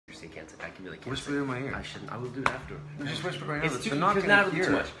obviously I can't. I can really can't. Whisper it in my ear. I shouldn't. I will do it after. Just whisper right now. It's too, not because gonna now it'll be hear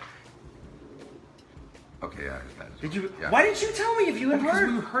too it. much. Okay, yeah. Did you? Yeah. Why didn't you tell me if you had Because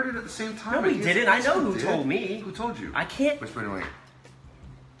heard? we heard it at the same time. No, we didn't. I know who told me. Who told you? I can't. Whisper it in my ear.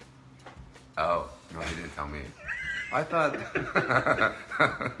 Oh, no, he didn't tell me. I thought...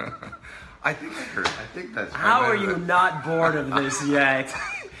 I think I heard. I think that's... How are you not bored of this yet?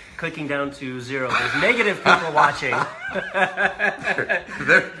 Clicking down to 0. There's negative people watching.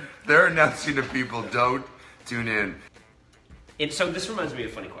 They're announcing to people, don't tune in. So this reminds me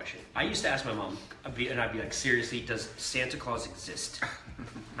of a funny question. I used to ask my mom, and I'd be like, seriously, does Santa Claus exist?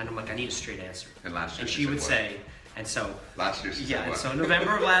 And I'm like, I need a straight answer. And last year and she would say, and so... Last year she said and what? so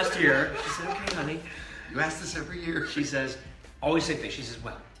November of last year, she said, okay, honey. You ask this every year. She says, always same thing. She says,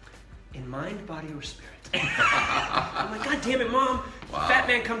 well, in mind, body, or spirit. I'm like, God damn it, Mom. Wow. Fat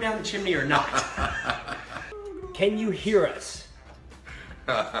man come down the chimney or not? Can you hear us?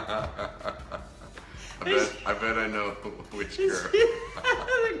 I bet I know which girl.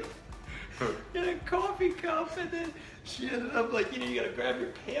 In a coffee cup, and then she ended up like, you gotta grab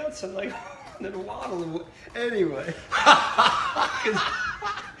your pants and like, and then waddle. Anyway.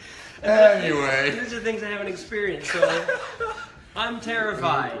 Anyway. These are things I haven't experienced, so I'm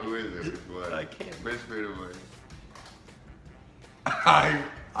terrified. Who is it? What? I can't. Whisper it away.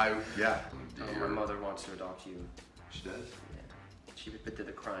 Yeah. Oh, my mother wants to adopt you. She does? Yeah. She did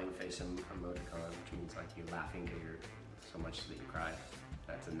the crying face emoticon, which means like you're laughing because you're so much that you cry.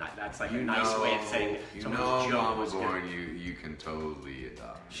 That's like a nice way of saying someone's joke was Bourne, you can totally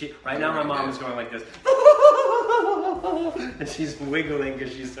adopt. Right now my mom is going like this. And she's wiggling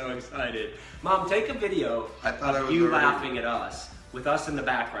because she's so excited. Mom, take a video of you laughing at us, with us in the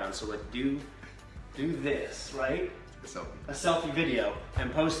background. So like do this, right? A selfie video,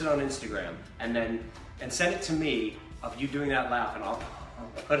 and post it on Instagram, and send it to me of you doing that laugh, and I'll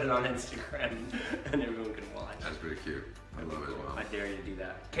put it on Instagram, and everyone can watch. That's pretty cute. I love it as well. I dare you to do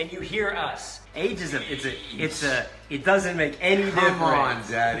that. Can you hear us? Age is it doesn't make any difference. Come on,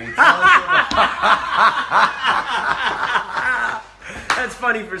 Daddy. That's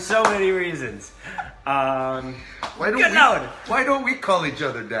funny for so many reasons. Why don't we call each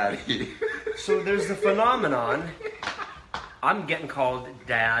other Daddy? So there's the phenomenon. I'm getting called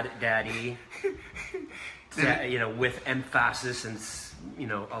Dad, Daddy, with emphasis and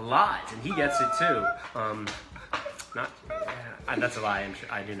a lot, and he gets it too. That's a lie. I'm sure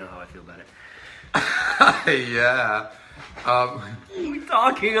I do know how I feel about it. Yeah. What are we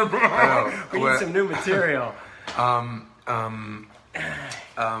talking about? We need some new material.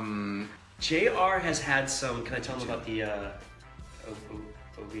 JR has had some. Can I tell him about the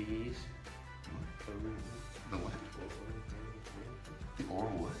OBEs? The what? The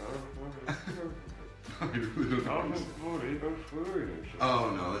oral what? Oh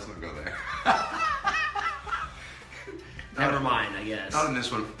no, let's not go there. Never mind, I guess. Not in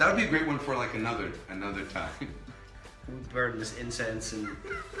this one. That would be a great one for like another time. We burn this incense and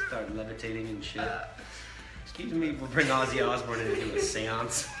start levitating and shit. Excuse me, we'll bring Ozzy Osbourne in and do a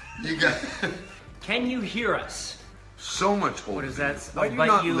seance. You got. Can you hear us? So much older. What is that? Why do you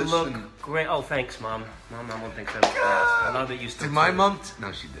not you listen? Look great. Oh, thanks, Mom. Mom won't think I'm fast. I love that you still. Did my mom?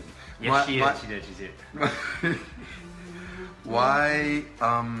 No, she didn't. Yes, she did. She did. Why?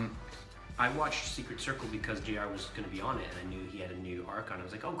 I watched Secret Circle because JR was going to be on it, and I knew he had a new arc on it. I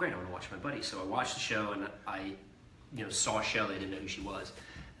was like, oh great, I want to watch my buddy. So I watched the show, and I, saw Shelley. I didn't know who she was,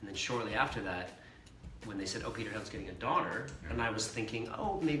 and then shortly after that, when they said, oh, Peter Hill's getting a daughter, and I was thinking,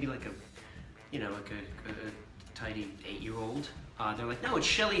 oh, maybe like a tidy 8-year-old. They're like, no, it's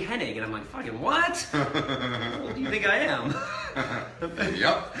Shelley Hennig, and I'm like, fucking what? What do you think I am?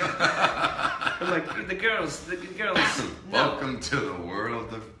 Yep. I'm like, the girls. No. Welcome to the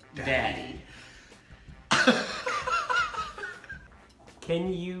world of Daddy.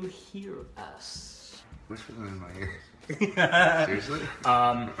 Can you hear us? Whisper them in my ear. Seriously?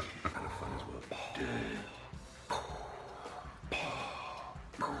 Kind of fun as well.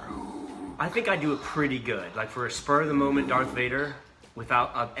 I think I do it pretty good. Like for a spur of the moment Darth Vader,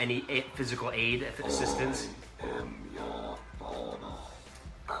 without any physical aid, assistance.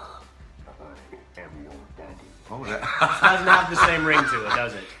 Oh, that doesn't have the same ring to it,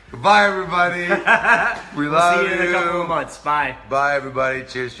 does it? Goodbye, everybody. We love you. See you in a couple of months. Bye. Bye, everybody.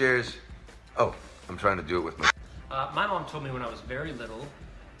 Cheers, cheers. Oh, I'm trying to do it with my... My mom told me when I was very little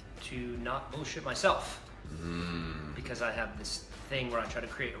to not bullshit myself. Because I have this thing where I try to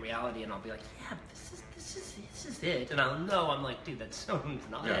create a reality and I'll be like, yeah, this is it. And I'll know, I'm like, dude, that's so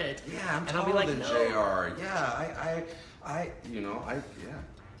not it. Yeah, I'm and I'll be like, than no. JR. Yeah, yeah.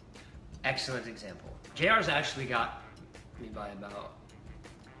 Excellent example. JR's actually got me by about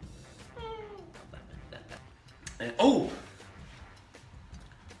And, oh!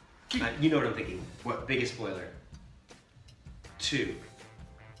 You know what I'm thinking. What? Biggest spoiler. 2.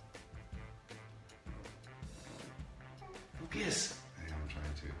 Focus. Yeah, I'm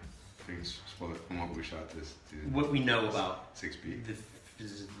trying to. Biggest spoiler from what we shot this. What we know about 6B.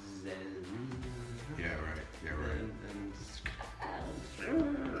 Yeah, right. Yeah, right.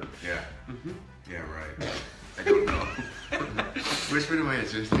 Yeah. Yeah, right. I don't know. Whisper to my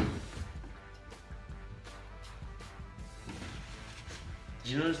answers.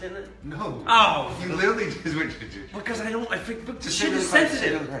 Did you understand that? No. Oh! You literally just went to because I don't, I think, but just shit is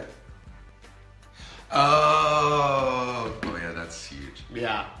sensitive. Oh yeah, that's huge.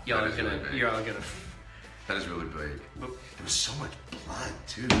 Yeah. Y'all are gonna, really you're all gonna. That is really big. There was so much blood,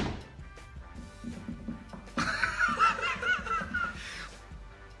 too.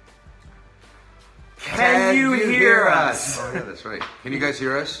 Can you hear us? Oh yeah, that's right. Can you guys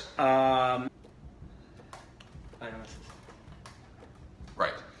hear us?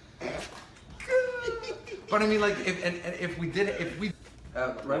 Right. But I mean, like, if we did it, if we.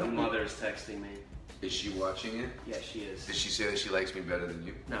 My mother's texting me. Is she watching it? Yeah, she is. Did she say that she likes me better than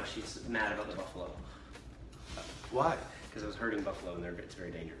you? No, she's mad about the buffalo. Why? Because I was hurting buffalo and it's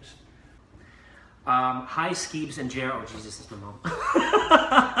very dangerous. Hi, Skeebs and Gerald. Oh, Jesus, that's my mom.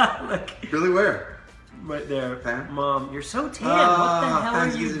 Look. Really, where? Right there. Pam? Mom, you're so tan. What the hell are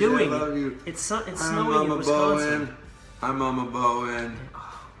you doing? I love you. It's snowing in Wisconsin. Bohen. Hi, Mama Bohen.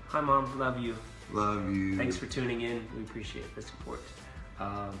 Hi, Mom. Love you. Love you. Thanks for tuning in. We appreciate the support.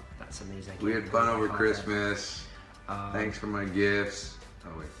 That's amazing. We had fun over Christmas. Thanks for my gifts.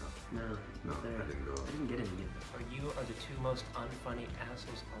 Oh, wait. No. No, I didn't go. I didn't get any gifts. You are the 2 most unfunny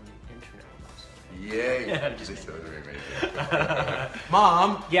assholes on the internet. Yay. I'm just kidding.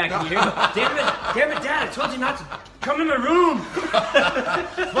 Mom. Yeah, can you hear me? Damn it, Dad, I told you not to come in my room.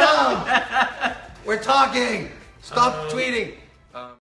 Mom, we're talking. Stop tweeting.